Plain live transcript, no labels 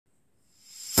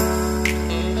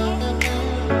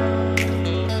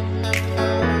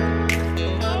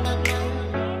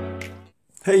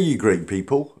Hey you great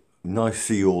people, nice to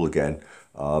see you all again.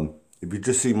 If you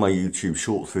just seen my YouTube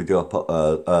Shorts video up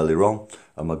earlier on,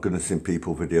 and my Goodness in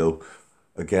People video,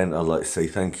 again I'd like to say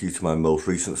thank you to my most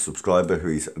recent subscriber who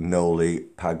is Noli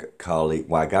Pagkali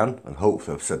Wagan, and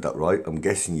hopefully I've said that right. I'm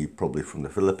guessing you're probably from the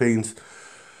Philippines.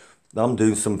 I'm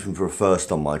doing something for a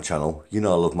first on my channel. You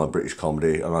know I love my British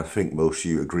comedy, and I think most of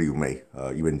you agree with me,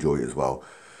 you enjoy it as well.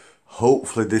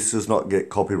 Hopefully this does not get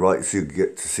copyrighted so you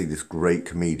get to see this great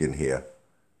comedian here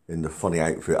in the funny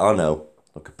outfit. I know,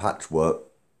 like a patchwork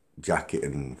jacket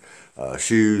and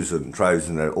shoes and trousers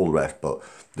and all the rest. But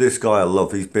this guy I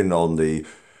love, he's been on the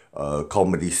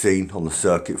comedy scene, on the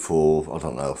circuit for, I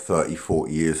don't know, 30,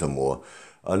 40 years or more.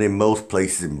 And in most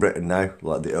places in Britain now,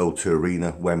 like the O2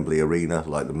 Arena, Wembley Arena,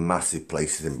 like the massive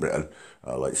places in Britain,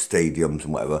 like stadiums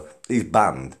and whatever, he's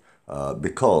banned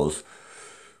because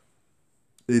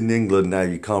in England now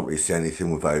you can't really say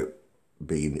anything without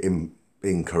being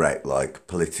incorrect, like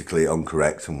politically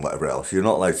incorrect and whatever else. You're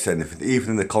not allowed to say anything, even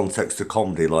in the context of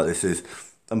comedy like this is.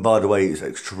 And by the way, it's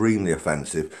extremely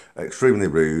offensive, extremely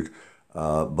rude,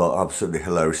 but absolutely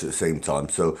hilarious at the same time.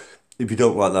 So if you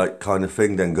don't like that kind of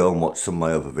thing, then go and watch some of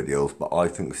my other videos. But I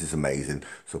think this is amazing,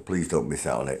 so please don't miss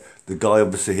out on it. The guy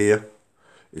obviously here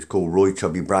is called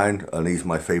Chubby Brown, and he's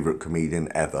my favourite comedian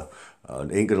ever.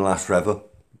 And ain't gonna last forever.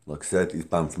 Like I said, he's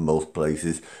banned from most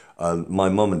places. My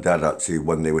mum and dad actually,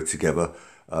 when they were together,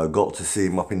 got to see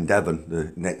him up in Devon,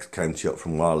 the next county up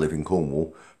from where I live in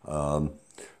Cornwall,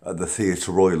 at the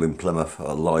Theatre Royal in Plymouth,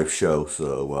 a live show.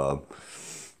 So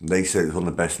they said it was one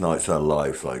of the best nights of their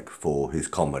lives, like, for his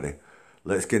comedy.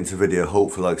 Let's get into the video.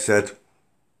 Hopefully, like I said,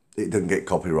 it doesn't get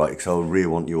copyrighted, because I really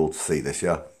want you all to see this,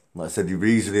 yeah? Like I said, if you're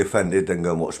easily offended, then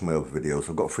go and watch my other videos.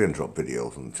 I've got 300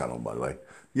 videos on the channel, by the way.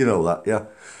 You know that, yeah?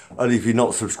 And if you're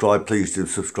not subscribed, please do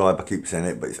subscribe. I keep saying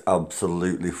it, but it's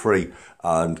absolutely free.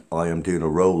 And I am doing a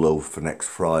rollover for next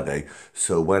Friday.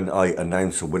 So when I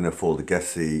announce a winner for the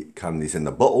Guess the Candies in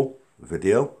the Bottle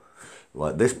video,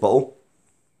 like this bottle,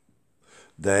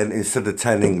 then instead of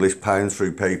 £10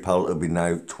 through PayPal, it'll be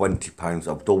now £20.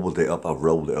 I've doubled it up, I've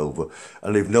rolled it over.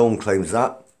 And if no one claims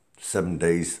that, 7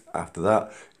 days after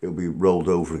that, it'll be rolled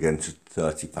over again to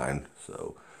 £30.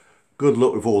 So good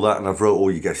luck with all that, and I've wrote all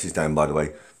your guesses down, by the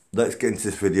way. Let's get into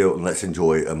this video and let's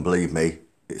enjoy it, and believe me,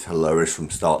 it's hilarious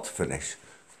from start to finish.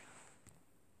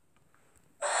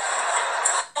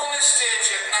 On this stage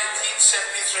in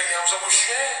 1973, I was a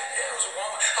share. Yeah, I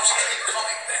was a kid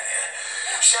comic then,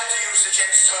 yeah. She had to use the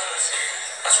gents' toilet.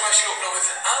 That's why she opened up with,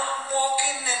 I'm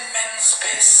walking in men's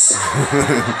piss.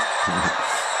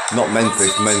 Not men's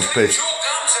piss, men's piss. Fuck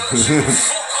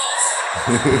off.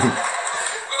 We'll have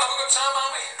a good time,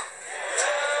 aren't we?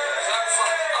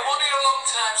 I'm on here a long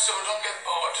time, so don't get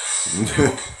bored.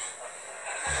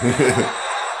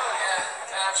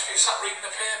 Yeah, she sat reading the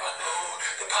paper. Oh,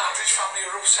 the Partridge Family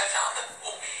are upset, aren't they?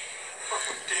 Oh,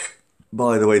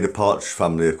 by the way, the Partridge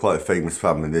Family are quite a famous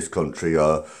family in this country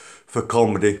for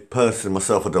comedy. Personally,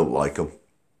 myself, I don't like them.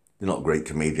 They're not great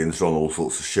comedians. They're on all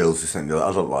sorts of shows. I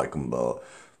don't like them, but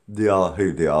they are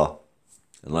who they are.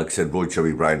 And like I said,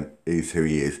 Chubby Brown is who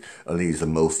he is, and he's the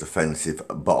most offensive,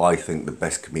 but I think the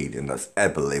best comedian that's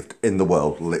ever lived in the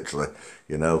world, literally,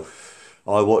 you know.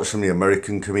 I watch some of the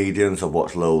American comedians, I've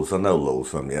watched loads, I know loads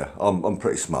from them, yeah. I'm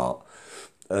pretty smart.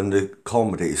 And the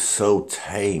comedy is so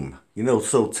tame, you know,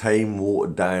 so tame,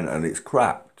 watered down, and it's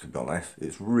crap, to be honest.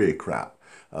 It's really crap.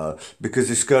 Because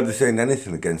they're scared of saying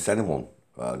anything against anyone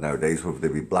nowadays, whether they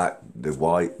be black, they're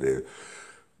white, they're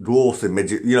dwarf, the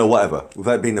midget, you know, whatever.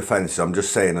 Without being offensive, I'm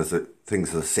just saying as things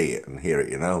as I see it and hear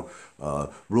it, you know.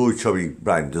 Chubby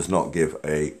Brown does not give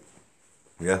a,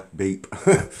 beep.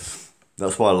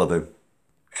 That's why I love him.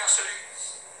 Cassidy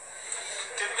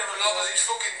didn't give a lot of his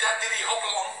fucking dad, did he? Hop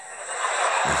along.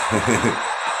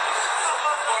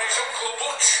 Or his Uncle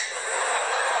Butch.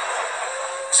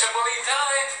 So, well, he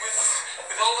died with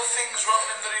all the things wrong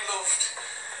him that he loved.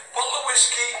 Bottle of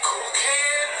whiskey,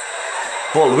 cocaine.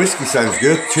 Bottle of whiskey sounds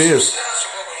good. Cheers. We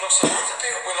lost Hugh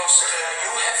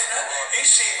Hefner. He's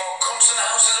seen more cunts in the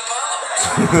Houses of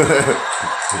Parliament.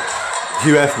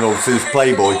 Hugh Hefner, obviously, is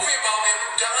Playboy. Movie about him,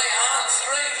 Die Hard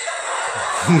 3.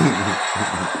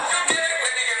 You'll get it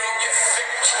when you get home, you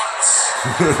thick twats.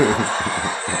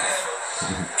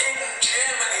 In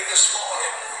Germany this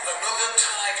morning, another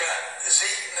tiger is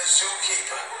eating a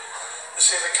zookeeper. They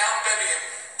say they can't bury him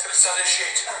till it's had a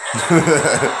shit.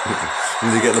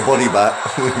 And you get the body back.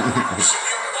 Some young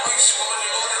boy swallowed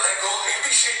a load of Lego, he'll be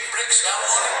shitting bricks now,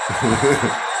 won't he?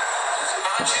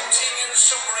 Argentinian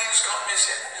submarines gone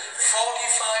missing.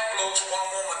 45 blokes, one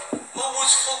woman. Who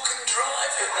was fucking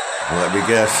driving? Let me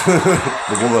guess.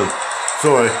 The woman.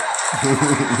 Sorry.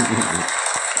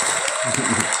 She's in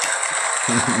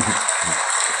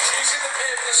the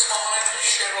paper this morning,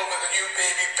 Cheryl with a new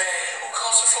baby bear. Who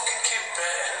calls a fucking kid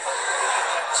bear?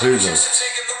 So Who he's knows? just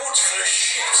taking the woods for a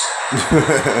shit. Look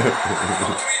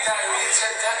to me, Diary, and said,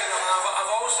 Daddy, I've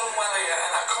always done well here,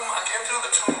 and I came through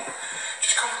the tunnel,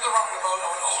 just come to the roundabout, I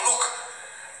went, oh look,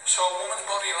 saw a woman's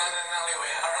body lying in an alleyway.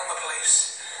 I rang the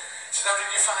police. Said, how did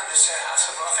you find us? I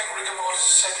said, well, I think rigor mortis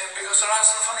is set in because their eyes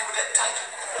and the funny were dead tight.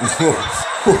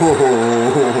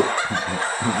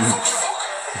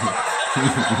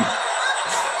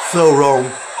 So wrong.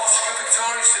 Oscar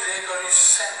Victorious today got his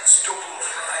sentence doubled,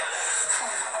 right?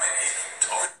 I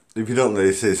mean, If you don't know,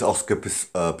 this is Oscar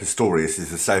Pistorius.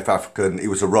 He's a South African. He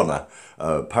was a runner,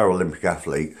 Paralympic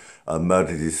athlete.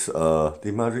 Murdered his. Did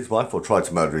he murder his wife or tried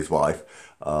to murder his wife?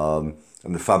 And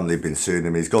the family have been suing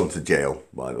him. He's gone to jail,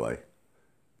 by the way.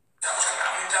 that was gonna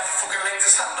happen. You'd have a fucking leg to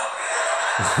stand on.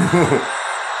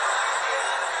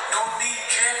 No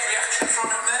knee-jerk reaction from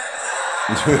him there.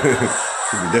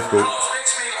 Could be difficult. What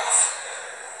makes me laugh?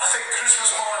 I think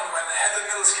Christmas morning when Heather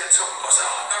Mills gets up and goes,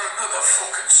 oh, not another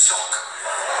fucking sock.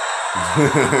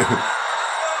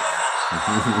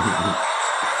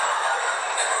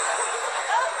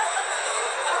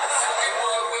 Fucking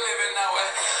world we live in now, eh?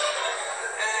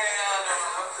 I don't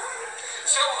know.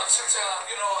 So, since, if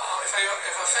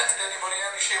I offended anybody in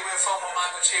any shape, way, or form of my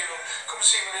material, come and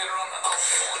see me later on and I'll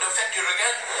fucking offend you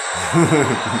again.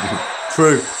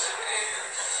 True.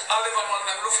 I live on one of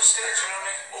them rough estates, you know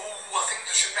what I mean? Oh, I think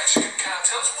there's some Mexican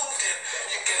cartels moved in.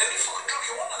 You can get any fucking drug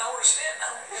you want in our estate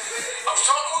now. I was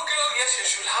talking to a girl yesterday,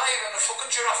 she was higher than a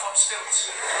fucking giraffe on stilts.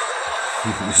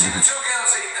 You see the two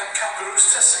girls eating them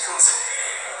kangaroo's testicles?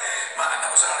 Man,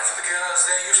 that was alright for the girls.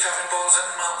 They're used to having balls in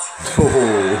their mouth.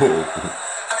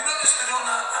 Have you noticed they don't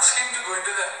ask him to go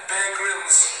into the Bear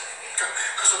Grylls?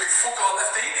 Because there'll be fuck all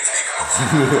left to eat if he goes.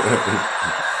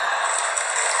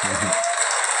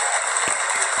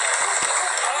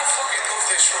 I fucking love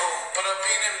this role, but I've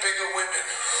been in bigger women.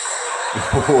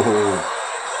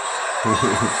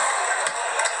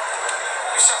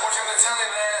 You sat watching the telly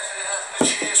there, the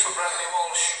cheers for Bradley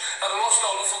Walsh. I'd have lost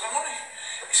all the fucking money.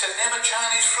 He said, name a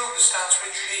Chinese fruit that starts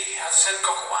with G. I said,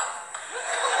 Gokwan.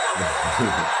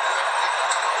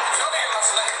 It's only your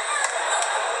last leg.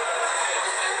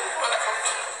 Welcome.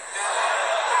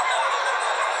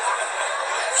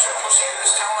 Some pussy in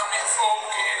this town, I'm in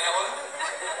fucking hell.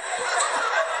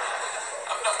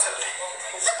 I'm not telling you.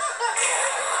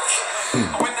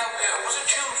 I went out there, it was a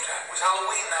Tuesday, it was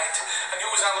Halloween night. I knew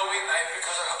it was Halloween night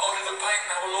because I ordered a pint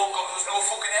and I was local, there was no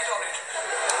fucking head on it.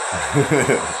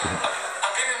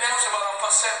 I've been in the house about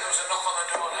 7:30, there was a knock on the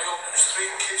door and I opened it, there was 3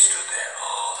 kids stood there.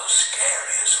 Oh, the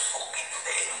scariest fucking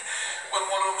thing. When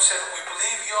one of them said, we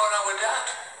believe you're our dad.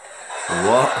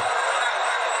 What?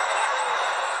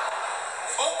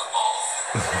 Fuck off.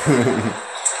 Did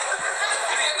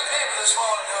you get the paper this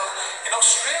morning? In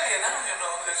Australia now, you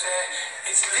know, that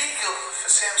it's legal for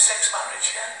same-sex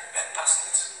marriage, yeah? Bed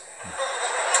bastards.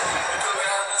 Bill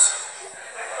gardeners.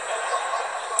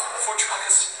 Fudge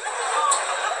packers.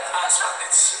 Ass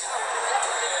bandits.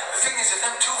 The thing is, if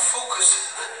them two fuckers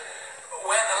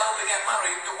weren't allowed to get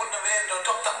married, they wouldn't have made or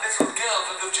adopt that little girl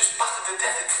that they've just battered to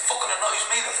death. It fucking annoys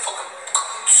me, the fucking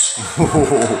cunts.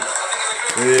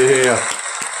 Yeah.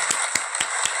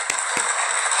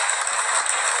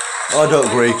 I don't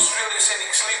agree. Australia said you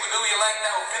can sleep with who you like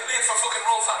now. Bit late for fucking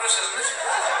Rolf Harris, isn't it?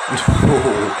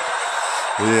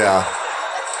 Yeah.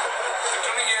 They've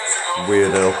done it years ago.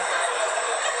 Weirdo.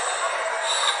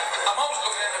 I'm always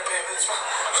looking in the papers.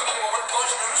 Another woman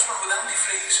poisoned her husband with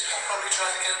antifreeze. Probably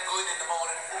tried to get him going in the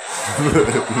morning.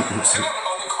 Still on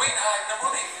about the Queen hiding the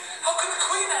money. How can the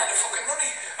Queen hide the fucking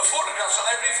money? A photograph's on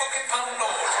every fucking pound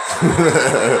note.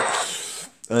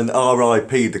 And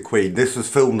R.I.P. the Queen. This was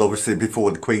filmed obviously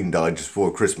before the Queen died, just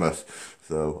before Christmas.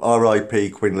 So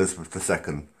R.I.P. Queen Elizabeth II.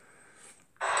 And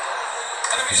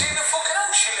have you seen the fucking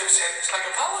house she lives in? It's like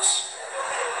a palace.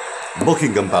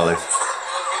 Buckingham Palace. Well,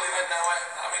 we live in now.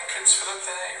 I mean, Prince Philip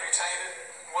there, he retired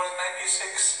in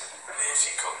 96.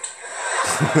 Lazy cunt.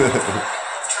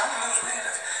 Trying to lose weight.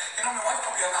 You know, my wife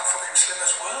put me on that fucking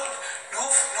slimmest world.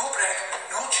 No bread,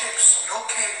 no chips, no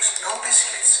cakes, no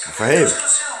biscuits. For him. I was going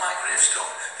to say on my gravestone,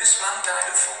 this man died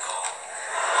of fuck all.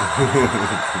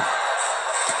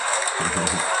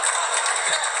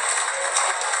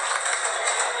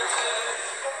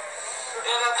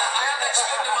 I had to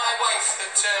explain to my wife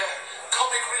that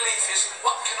comic relief is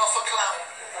whacking off a clown.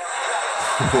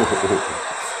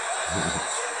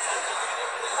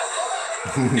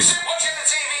 You see, watching the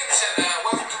TV and said,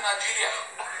 welcome to Nigeria.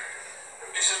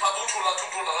 This is my butula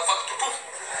tutula la fuck tutu.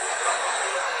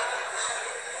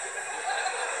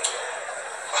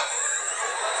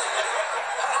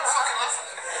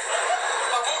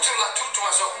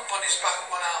 a hump on his back,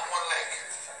 one arm, one leg.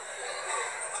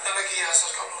 And the leg he has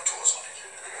got no toes on it.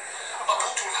 I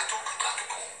put to Latuku.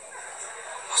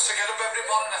 I used to get up every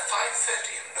morning at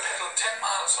 5:30 and pedal 10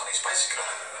 miles on his bicycle.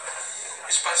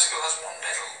 His bicycle has one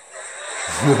pedal.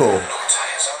 Whoa. No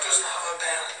tyres, it doesn't have a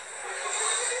bell.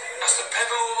 Has to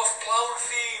pedal over ploughed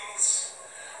fields.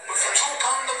 But for £2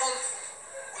 a month,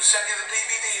 we'll send you the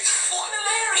DVD. It's fucking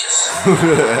hilarious.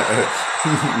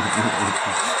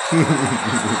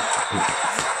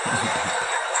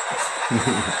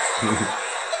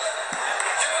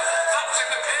 That was in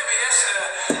the paper yesterday.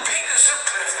 Peter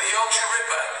Sutcliffe, the Yorkshire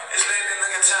Ripper, is leading the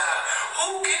guitar.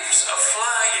 Who gives a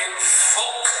flying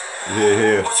fuck?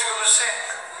 Yeah. What's he gonna sing?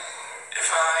 If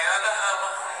I had a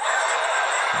hammer.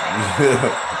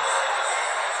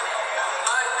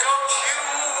 I got you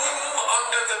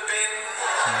under the bin.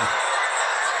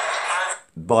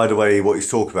 By the way, what he's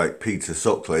talking about, Peter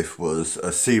Sutcliffe, was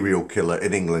a serial killer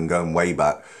in England going way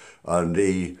back, and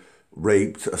he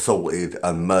raped, assaulted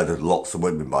and murdered lots of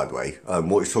women, by the way.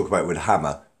 What he's talking about with a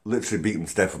hammer, literally beat them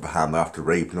to death with a hammer after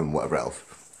raping them and whatever else.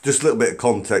 Just a little bit of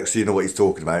context so you know what he's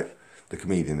talking about, the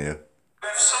comedian here.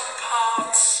 With some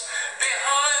parts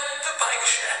behind the bike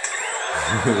shed.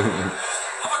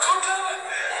 Have a good time.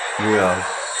 Yeah.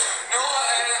 No,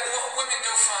 what women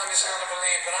do find is hard to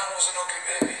believe, but I was an ugly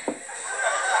baby.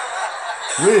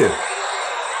 Really?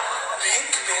 The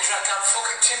incubator, I can't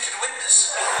fucking tinted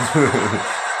windows. My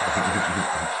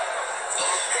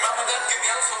mum and dad give me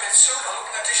alphabet soup, I look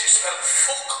in the dishes, smell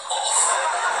fuck off.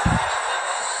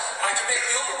 I had to make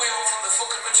the other way home from the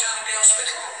fucking maternity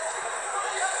hospital.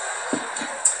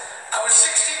 I was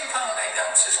 16 pound 8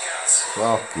 ounces, girls.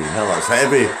 Fucking hell, that's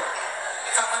heavy. In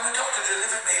fact, when the doctor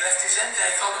delivered me, he left his end there,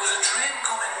 he thought there was a train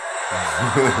coming.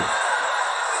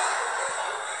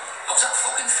 I was that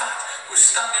fucking fat. We was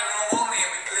standing in a room only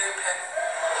and we played pen.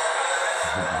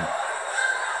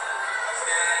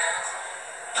 Yeah,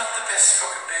 not the best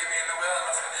fucking baby in the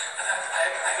world. And I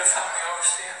had a family,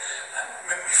 obviously. And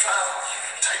my father,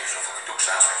 tight as a fucking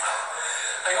duck's ass, my father.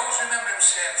 I always remember him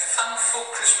saying, thank fuck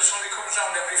Christmas only comes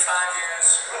around every 5 years.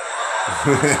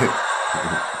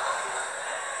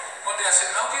 One day I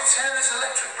said, how do you turn this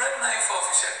electric bread knife off?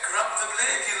 He said, grab the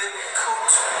blade, you little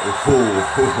cunt.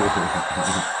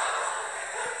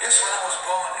 Yes, when I was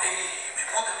born, my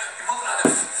mother had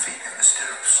her feet in the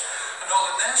stirrups, and all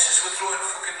the nurses were throwing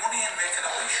fucking money and making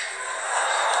a wish.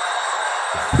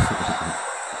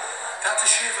 They had to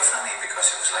shave a fanny because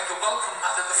it was like a welcome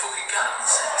mat at the fucking garden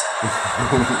centre.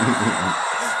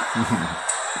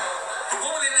 The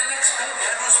woman in the next bed,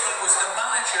 her husband was the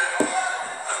manager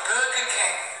of Burger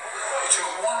King. He took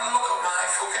one look at my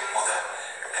fucking mother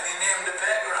and he named a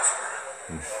burger after her.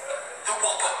 The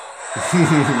Whopper.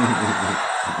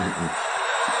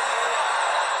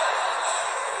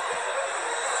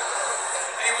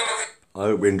 I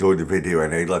hope you enjoyed the video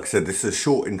anyway. Like I said, this is a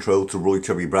short intro to Roy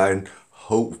Chubby Brown.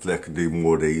 Hopefully I can do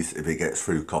more of these if it gets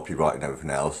through copyright and everything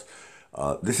else.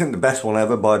 This isn't the best one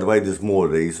ever, by the way. There's more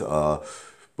of these. But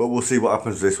we'll see what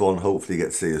happens to this one. Hopefully you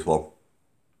get to see this one.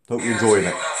 Hope you're enjoying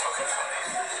it. Have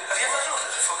you ever looked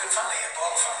at a fucking fanny, a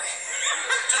ball fanny?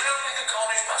 Does it look like a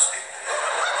Cornish pasty?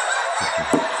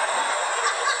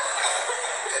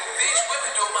 These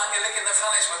women don't mind you licking their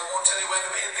fannies, but they won't tell you where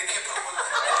they hit the kipper.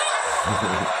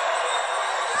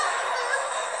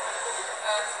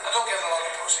 I don't get a lot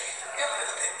of pussy. Get a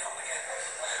little bit now and again.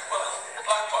 Well,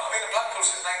 I've been in Blackpool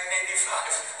since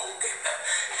 1985. Okay,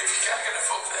 if you can't get a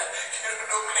fuck there, you're an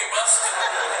ugly bastard.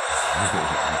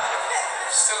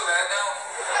 Still there now.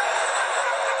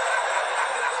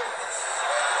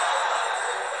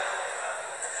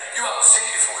 You haven't seen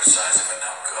the fucking size of it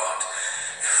now, God.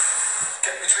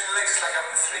 Getting between the legs is like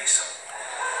having a threesome.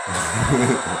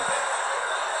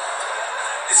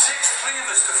 It takes 3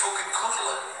 of us to fucking cuddle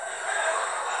her.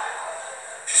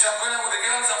 She said, I'm going out with the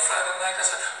girls on Friday night. I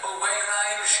said, well, wear your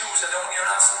high heel shoes. I don't want your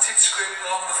ass and tits scraping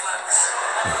along the flags.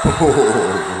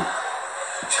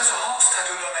 She has a horse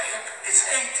tattooed on her hip. It's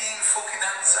 18 fucking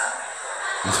hands out.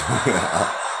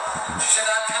 She said,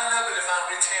 I can't help it if I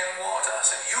retain water. I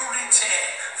said, you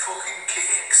retain fucking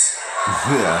cakes.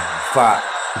 Yeah, fat.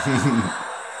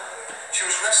 She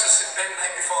was restless in bed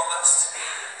night before last.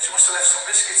 She must have left some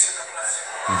biscuits in the blood.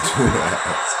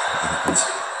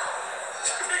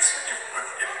 She makes me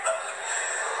really mad.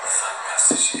 Fat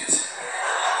bastard she is.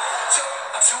 So,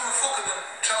 I'm so fucking and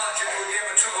challenge you to a game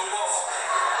of tug of war.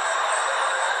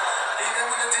 You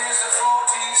know, in the days of the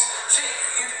 40s, see,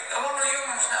 a lot of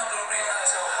humans now don't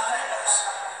realise how hard it was.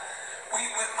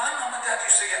 My mum and dad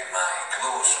used to get my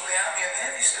clothes from the Army and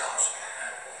Navy stores.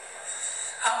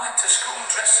 I went to school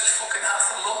dressed as fucking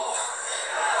Arthur Law.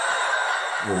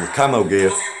 Oh, the camo gear.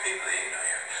 Love you people, you know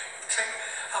you.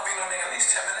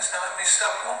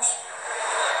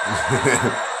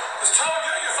 It's time,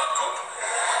 yeah, you fuck up.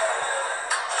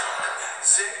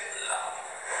 Zip love.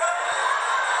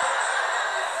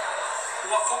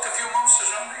 Well, I fucked a few monsters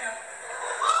around here.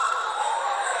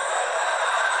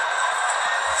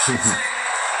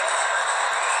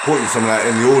 Pointing some of that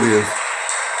in the audience.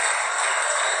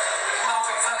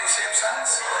 Nothing funny, same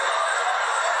size.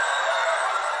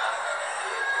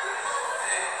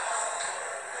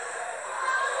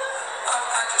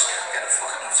 I just can't get a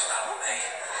fucking nothing out of me.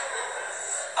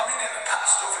 I mean, in the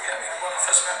past, don't forget me, when I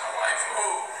first met my wife,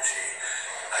 oh, gee.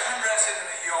 I remember I said to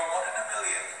her, you're 1 in a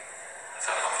million. I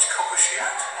thought, how much coke was she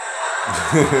at?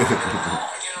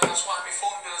 You know, that's why my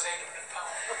phone bill is £800.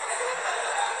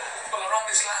 Well, around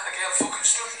this land, the girl fucking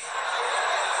stood me.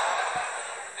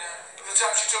 Yeah. By the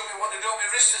time she told me what to do, my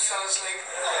wrist fell asleep.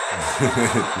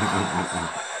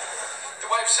 The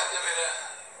wife's having a bit of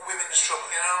women's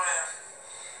trouble, you know.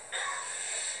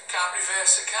 Can't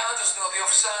reverse the car, doesn't know the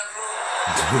offside rule.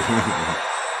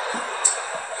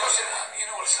 Because, you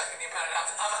know what it's like when you're married.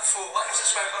 I've had 4 wives,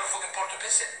 that's why I've got a fucking pot to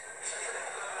piss in.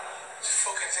 It's a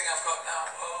fucking thing I've got now.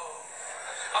 Oh.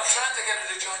 I'm trying to get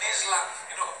her to join Islam,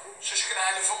 you know, so she can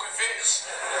hide her fucking face.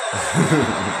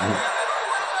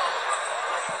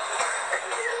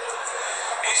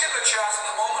 He's in the chart at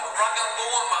the moment, rag and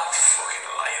bone man. Fucking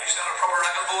liar, he's not a proper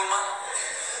rag and bone man.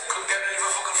 Couldn't get rid of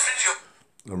a fucking fridge up.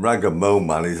 And Rag and Bone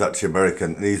Man is actually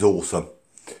American and he's awesome.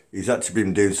 He's actually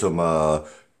been doing some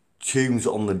tunes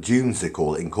on the dunes, they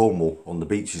call it, in Cornwall, on the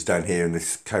beaches down here in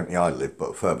this county I live,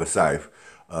 but further south.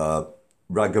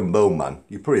 Rag and Bone Man,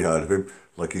 you've probably heard of him,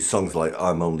 like his songs like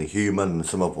I'm Only Human and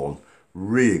some other one.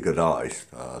 Really good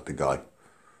artist, the guy. I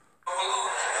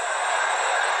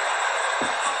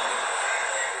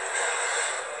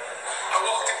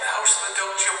walked in the house and the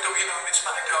dog jumped up, you know, it's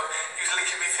my dog. He was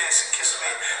licking my face and kissed me.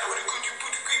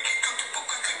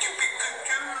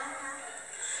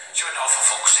 She went, oh,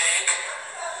 for fuck's sake.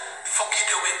 Fuck you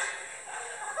doing?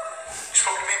 He's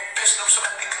probably been pissing up some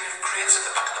empty crates at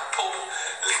the back of the pub,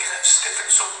 licking and stiffing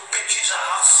some bitch's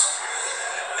ass.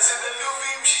 I said, I love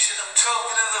him. She said, I'm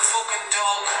talking to the fucking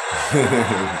dog.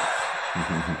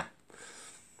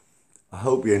 I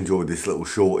hope you enjoyed this little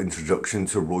short introduction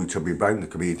to Roy Chubby Brown, the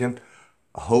comedian.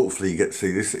 Hopefully you get to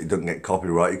see this, it doesn't get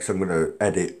copyrighted, because I'm going to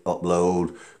edit,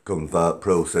 upload, convert,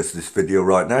 process this video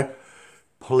right now.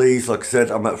 Please, like I said,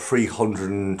 I'm at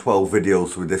 312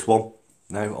 videos with this one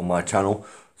now on my channel.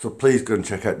 So please go and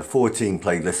check out the 14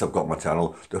 playlists I've got on my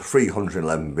channel, the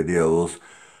 311 videos,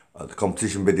 the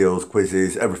competition videos,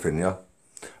 quizzes, everything, yeah?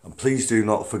 And please do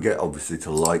not forget, obviously, to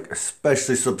like,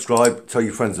 especially subscribe, tell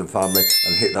your friends and family,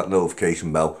 and hit that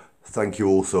notification bell. Thank you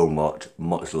all so much.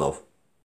 Much love.